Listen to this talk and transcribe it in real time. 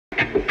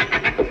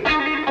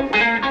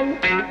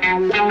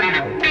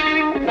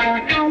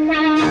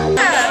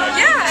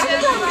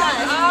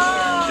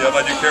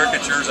stuff. I do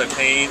caricatures, I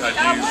paint, I do...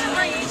 I want to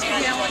bring you two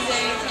down one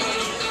day.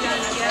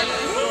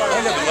 I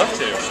would love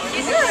to.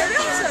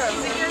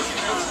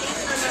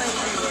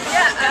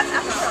 Yeah,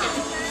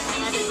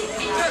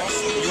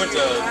 You went to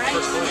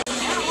First Point.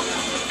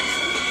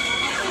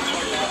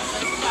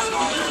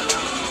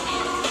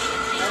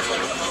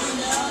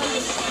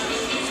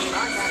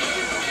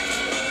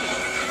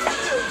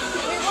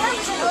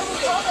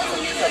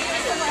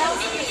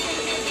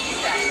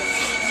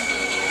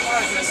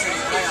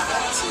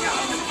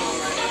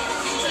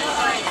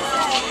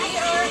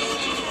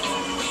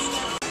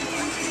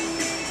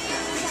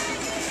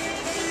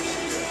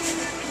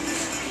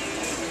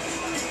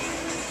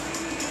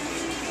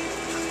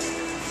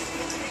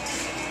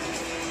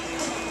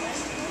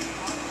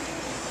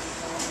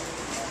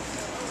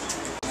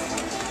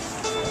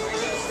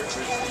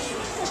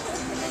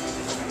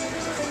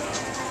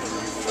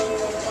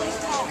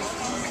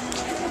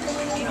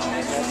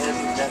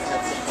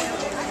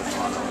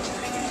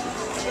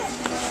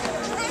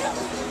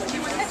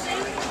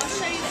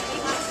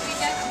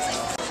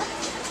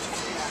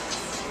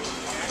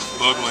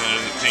 Bubbling in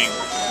the paint,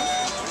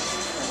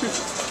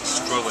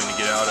 struggling to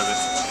get out of it.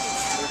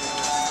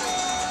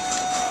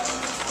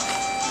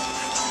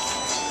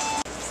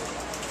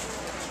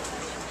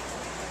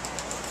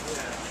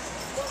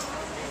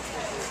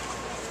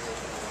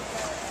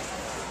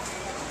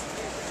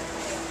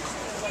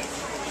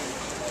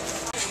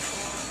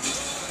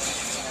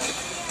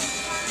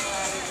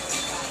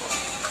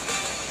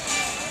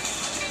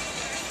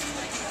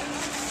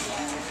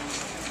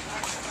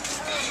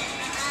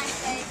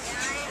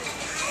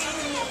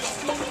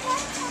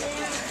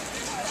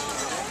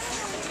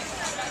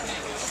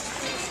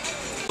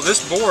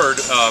 This board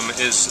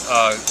is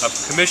a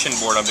commission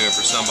board I'm doing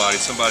for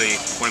somebody. Somebody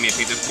wanted me to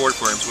paint this board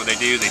for him, so what they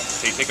do, they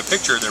take a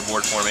picture of their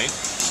board for me,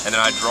 and then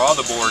I draw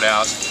the board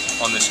out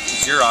on this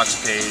Xerox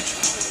page,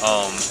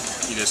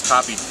 this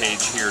copied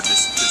page here,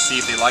 just to see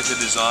if they like the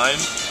design,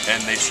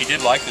 and she did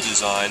like the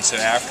design, so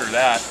after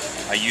that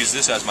I use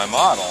this as my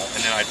model,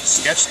 and then I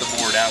sketch the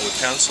board out with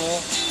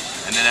pencil,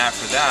 and then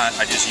after that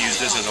I just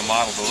use this as a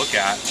model to look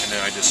at, and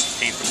then I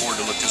just paint the board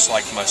to look just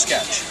like my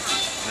sketch,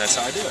 and that's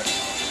how I do it.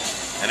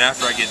 And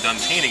after I get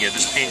done painting it,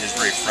 this paint is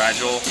very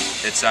fragile.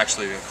 It's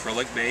actually an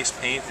acrylic-based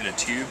paint in a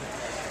tube.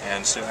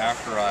 And so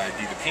after I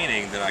do the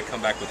painting, then I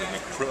come back with an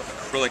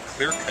acrylic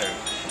clear coat.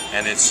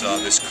 And it's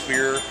this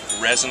clear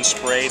resin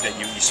spray that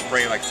you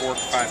spray like 4 or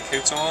 5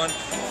 coats on.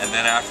 And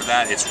then after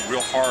that, it's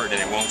real hard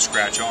and it won't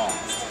scratch off.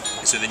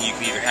 And so then you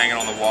can either hang it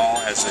on the wall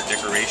as a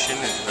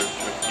decoration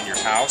in your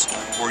house,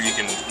 or you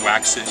can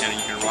wax it and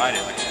you can ride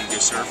it like you can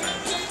go surfing.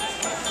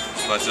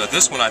 But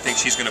this one, I think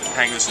she's going to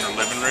hang this in her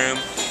living room.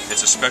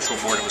 It's a special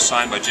board. It was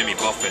signed by Jimmy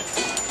Buffett.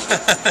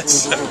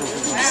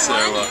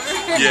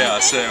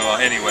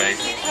 Anyway.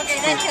 Okay,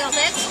 that tells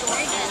that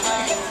story,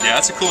 doesn't it? Yeah,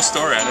 that's a cool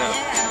story, I know.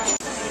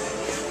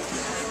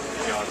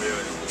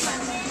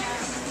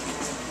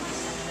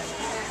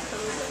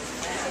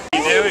 How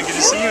you doing? Good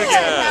to see you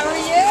again. How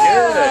are you?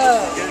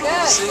 Good. Good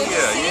to see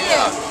you.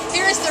 Yeah.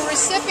 Here's the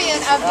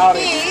recipient of the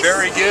piece.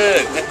 Very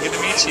good. Good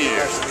to meet you.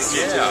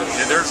 Yeah.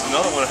 And there's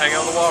another one hanging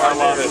on the wall. I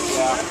love it.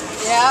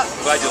 Yeah.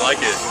 Glad you like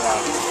it.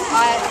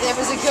 It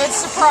was a good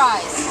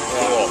surprise.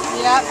 Cool.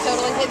 Yep,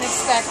 totally didn't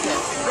expect it.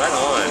 Right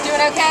on. You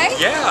doing okay?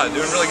 Yeah,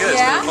 doing really good.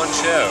 Yeah? It's been a fun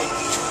show.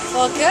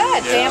 Well,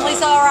 good. Yeah. Family's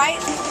all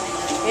right?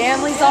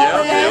 Family's all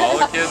good? Yeah, all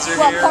the kids are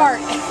what here.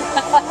 What part?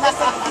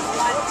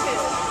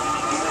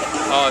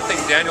 I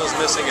think Daniel's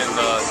missing in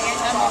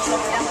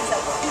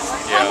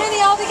How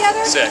many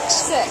altogether? 6.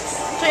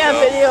 6. We have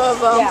video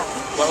of them. Yeah.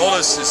 My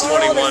oldest is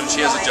 21.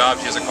 She has a job.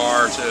 She has a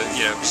car. So,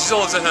 she still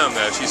lives at home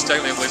though. She's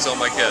technically still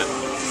my kid.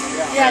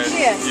 Yeah,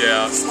 she is.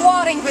 Yeah.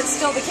 Squatting, but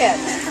still the kid.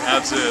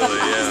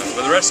 Absolutely, yeah.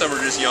 But the rest of them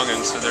are just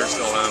youngins, so they're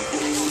still home.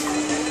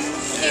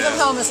 Keep them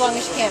home as long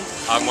as you can.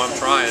 I'm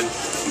trying.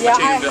 Yeah,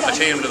 I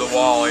chained him to the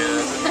wall.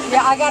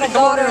 Yeah, I got a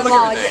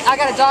daughter-in-law. I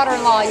got a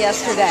daughter-in-law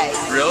yesterday.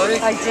 Really?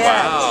 I did.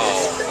 Wow.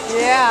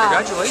 Yeah.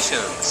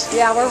 Congratulations.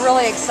 Yeah, we're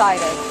really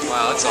excited.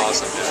 Wow, that's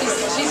awesome.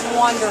 She's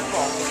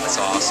wonderful.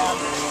 That's awesome.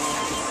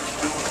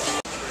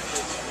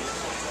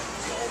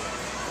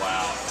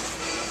 Wow.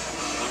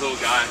 The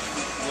little guy.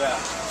 Yeah.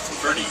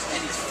 Birdie.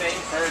 And he's faded.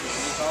 Birdie.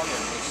 He's on there.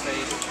 He's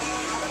faded.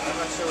 I'm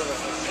not sure whether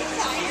he's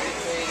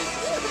faded.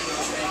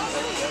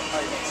 That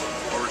probably makes it.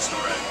 Or it's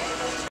all right.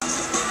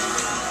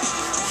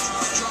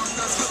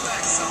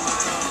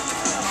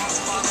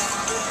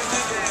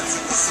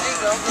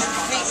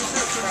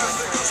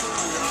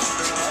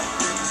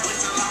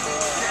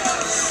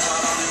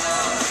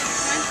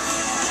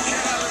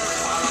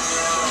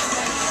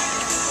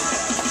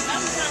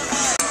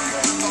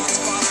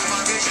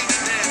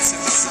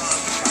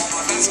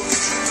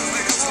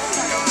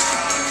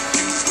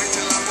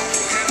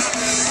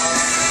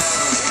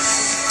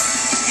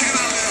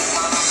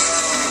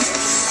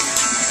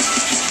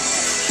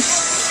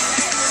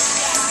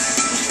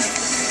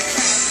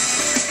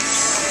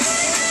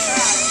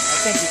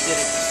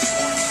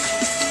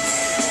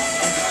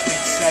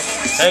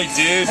 Hey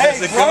dude,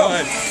 how's it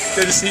going?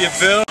 Good to see you,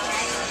 Bill.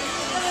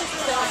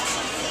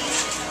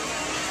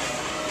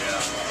 Yeah,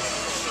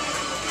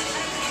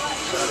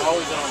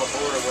 always been on the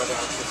board of whether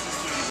it's just.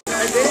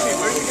 Hey, baby,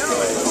 where you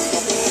going?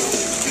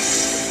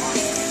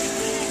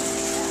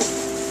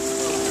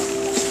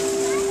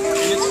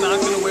 It's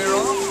not going to wear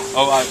off?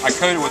 Oh, I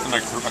coated with an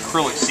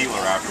acrylic sealer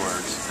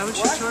afterwards. How much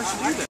you charge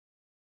to do that?